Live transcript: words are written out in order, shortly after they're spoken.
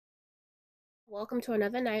Welcome to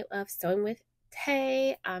another night of Sewing with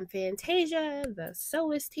Tay. I'm Fantasia, the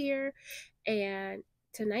sewist here, and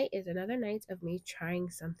tonight is another night of me trying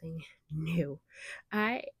something new.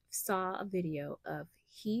 I saw a video of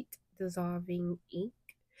heat dissolving ink,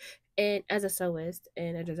 and as a sewist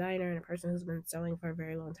and a designer and a person who's been sewing for a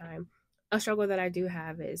very long time, a struggle that I do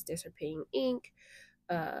have is dissipating ink,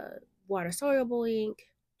 uh, water soluble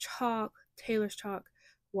ink, chalk, Taylor's chalk,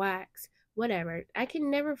 wax, whatever. I can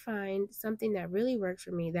never find something that really works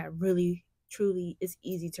for me that really truly is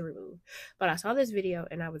easy to remove. But I saw this video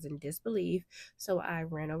and I was in disbelief. So I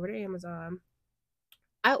ran over to Amazon.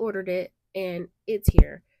 I ordered it and it's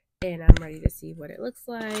here. And I'm ready to see what it looks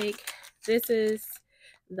like. This is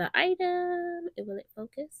the item. Will it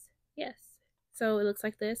focus? Yes. So it looks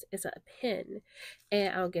like this. It's a pen.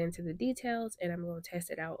 And I'll get into the details and I'm going to test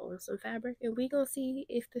it out on some fabric. And we're going to see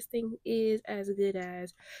if this thing is as good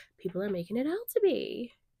as people are making it out to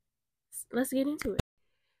be. Let's get into it.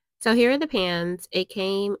 So here are the pans. It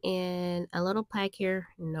came in a little pack here,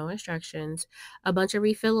 no instructions, a bunch of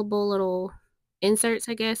refillable little inserts,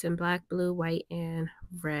 I guess, in black, blue, white, and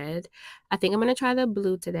red. I think I'm going to try the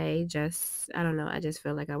blue today. I don't know, I just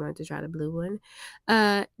feel like I wanted to try the blue one.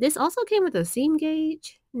 This also came with a seam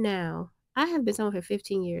gauge. Now, I have been sewing for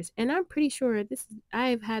 15 years, and I'm pretty sure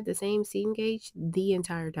I've had the same seam gauge the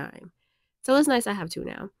entire time. So it's nice I have two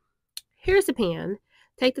now. Here's the pan.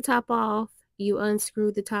 Take the top off. You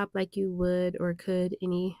unscrew the top like you would or could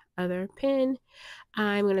any other pin.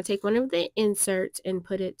 I'm going to take one of the inserts and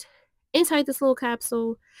put it inside this little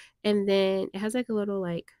capsule. And then it has like a little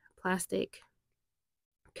like plastic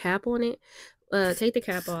cap on it. Take the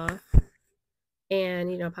cap off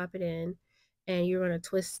and, pop it in. And you're going to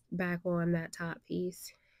twist back on that top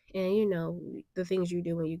piece. And, the things you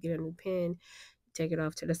do when you get a new pin, take it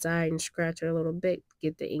off to the side and scratch it a little bit,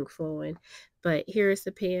 get the ink flowing. But here's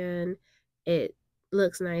the pen. It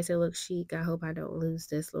looks nice. It looks chic. I hope I don't lose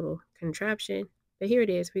this little contraption. But here it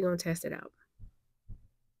is. We're going to test it out.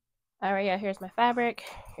 All right, yeah, here's my fabric.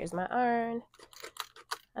 Here's my iron.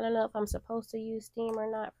 I don't know if I'm supposed to use steam or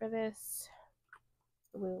not for this.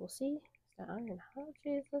 We will see. The iron. Oh,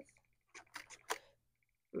 Jesus.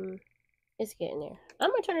 It's getting there. I'm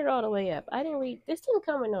going to turn it all the way up. This didn't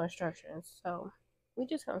come with no instructions, so we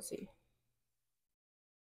just going to see.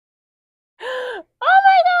 Oh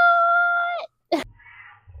my god!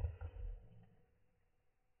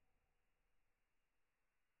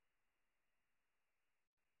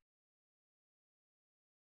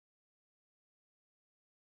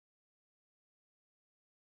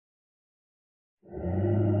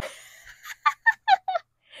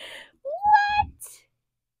 What?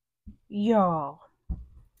 Y'all,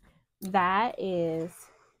 that is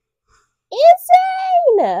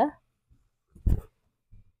insane.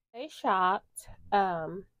 They shocked.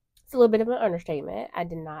 It's a little bit of an understatement. I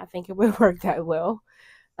did not think it would work that well.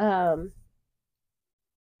 Um,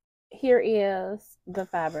 Here is the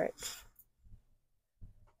fabric.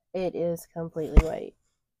 It is completely white.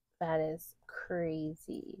 That is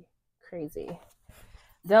crazy, crazy.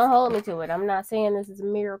 Don't hold me to it. I'm not saying this is a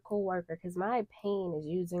miracle worker because my pain is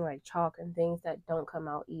using like chalk and things that don't come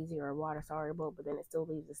out easy or water soluble, but then it still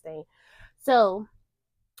leaves a stain. So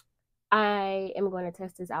I am going to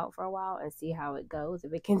test this out for a while and see how it goes.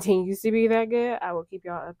 If it continues to be that good, I will keep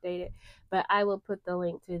y'all updated. But I will put the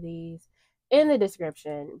link to these in the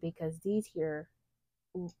description because these here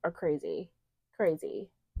are crazy.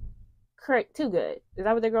 Crazy. Too good. Is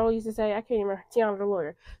that what the girl used to say? I can't remember. Tiana the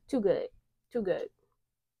lawyer. Too good. Too good.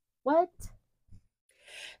 What?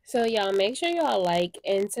 So y'all make sure y'all like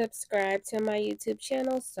and subscribe to my YouTube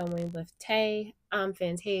channel, Sewing with Tay. I'm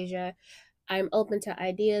Fantasia. I'm open to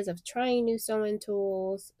ideas of trying new sewing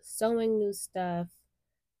tools, sewing new stuff,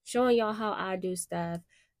 showing y'all how I do stuff,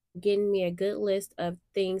 getting me a good list of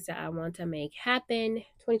things that I want to make happen.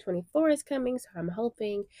 2024 is coming, so I'm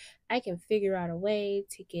hoping I can figure out a way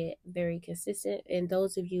to get very consistent. And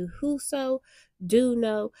those of you who sew do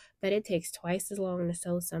know that it takes twice as long to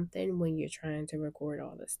sew something when you're trying to record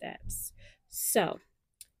all the steps. So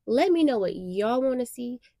let me know what y'all want to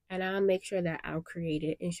see, and I'll make sure that I'll create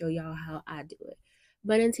it and show y'all how I do it.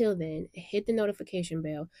 But until then, hit the notification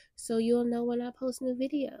bell so you'll know when I post new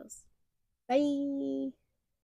videos. Bye.